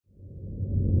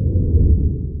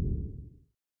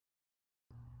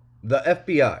The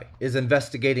FBI is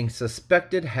investigating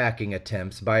suspected hacking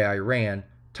attempts by Iran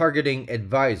targeting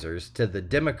advisors to the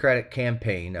Democratic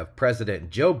campaign of President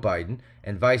Joe Biden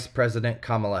and Vice President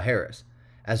Kamala Harris,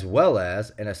 as well as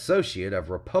an associate of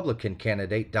Republican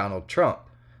candidate Donald Trump.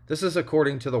 This is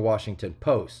according to the Washington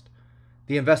Post.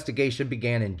 The investigation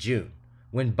began in June,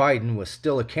 when Biden was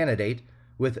still a candidate,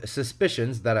 with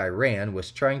suspicions that Iran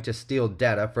was trying to steal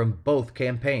data from both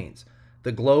campaigns,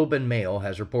 the Globe and Mail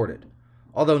has reported.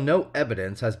 Although no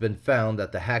evidence has been found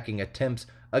that the hacking attempts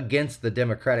against the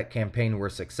Democratic campaign were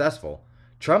successful,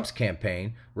 Trump's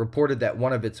campaign reported that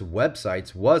one of its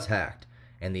websites was hacked,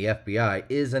 and the FBI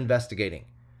is investigating.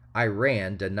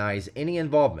 Iran denies any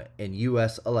involvement in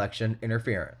U.S. election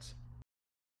interference.